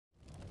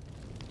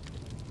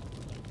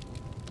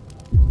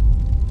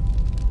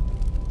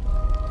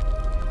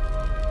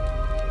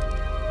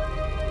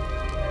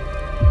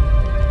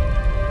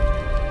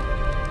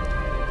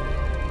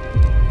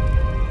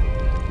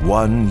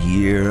1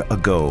 year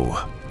ago,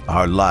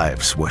 our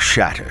lives were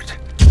shattered.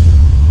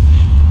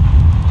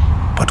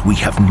 But we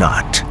have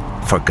not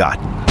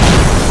forgotten.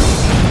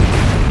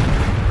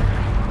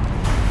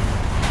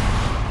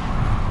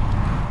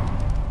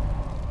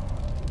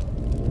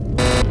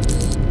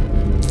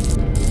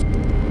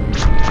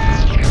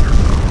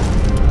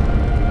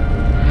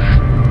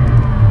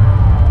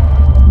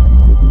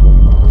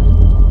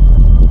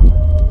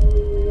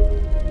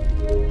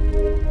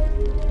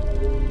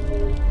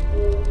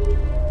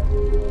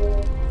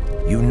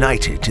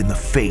 United in the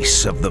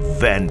face of the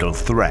Vandal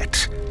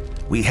threat,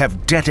 we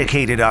have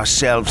dedicated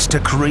ourselves to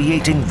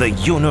creating the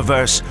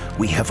universe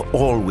we have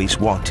always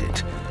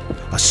wanted.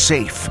 A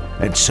safe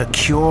and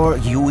secure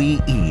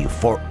UEE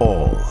for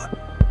all.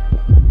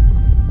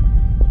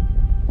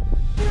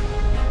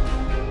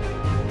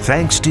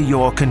 Thanks to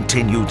your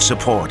continued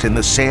support in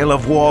the sale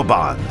of war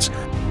bonds,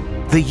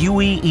 the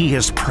UEE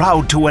is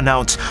proud to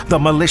announce the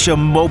Militia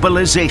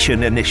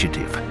Mobilization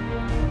Initiative,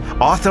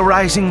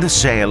 authorizing the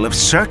sale of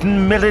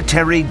certain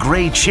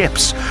military-grade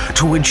ships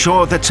to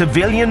ensure that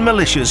civilian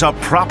militias are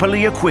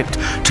properly equipped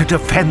to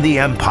defend the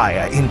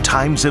Empire in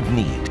times of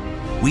need.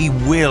 We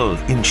will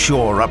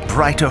ensure a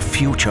brighter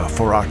future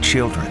for our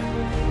children.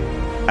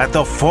 At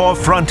the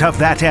forefront of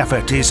that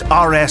effort is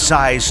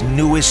RSI's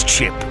newest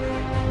ship,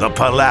 the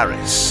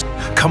Polaris.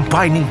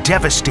 Combining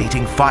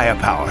devastating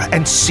firepower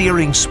and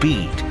searing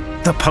speed,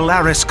 the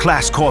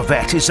Polaris-class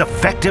corvette is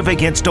effective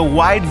against a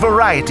wide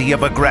variety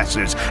of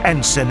aggressors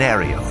and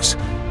scenarios,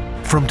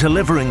 from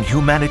delivering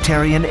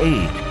humanitarian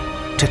aid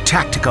to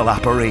tactical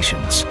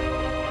operations.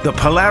 The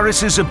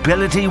Polaris's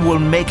ability will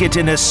make it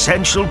an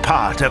essential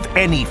part of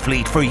any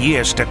fleet for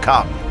years to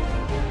come.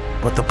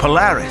 But the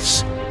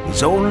Polaris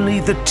is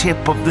only the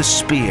tip of the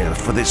spear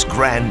for this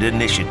grand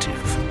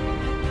initiative.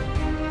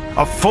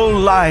 A full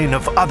line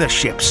of other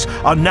ships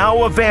are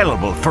now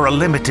available for a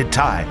limited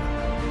time.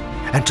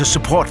 And to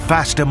support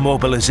faster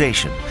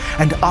mobilization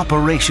and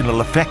operational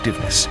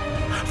effectiveness,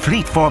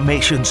 fleet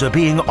formations are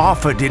being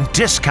offered in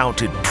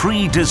discounted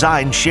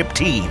pre-designed ship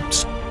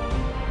teams.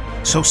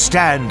 So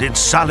stand in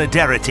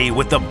solidarity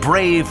with the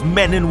brave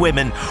men and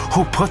women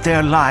who put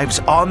their lives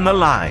on the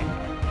line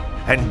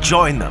and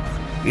join them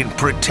in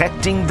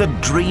protecting the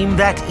dream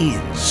that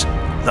is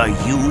the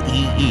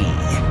UEE.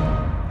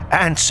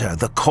 Answer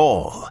the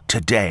call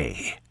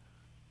today.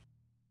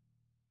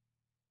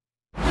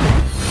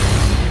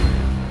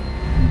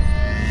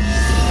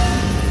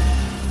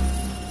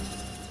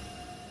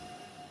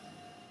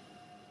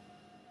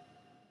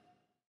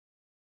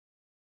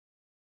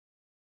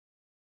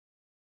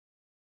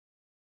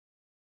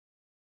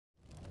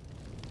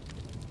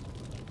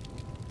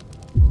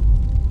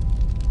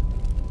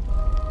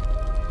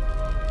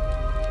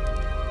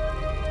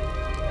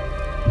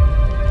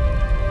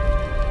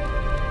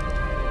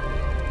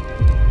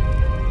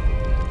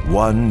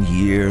 One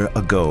year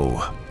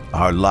ago,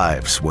 our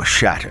lives were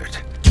shattered.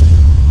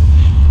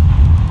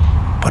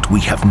 But we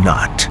have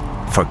not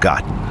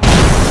forgotten.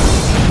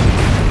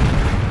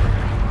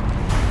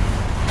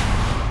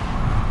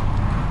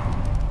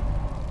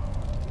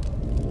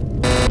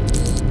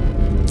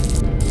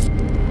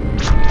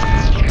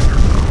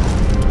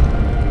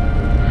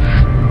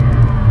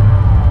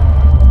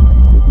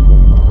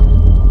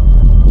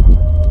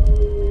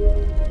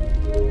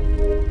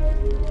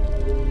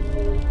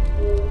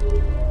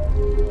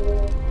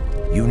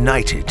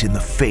 United in the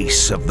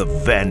face of the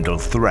Vandal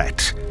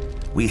threat,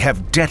 we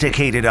have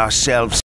dedicated ourselves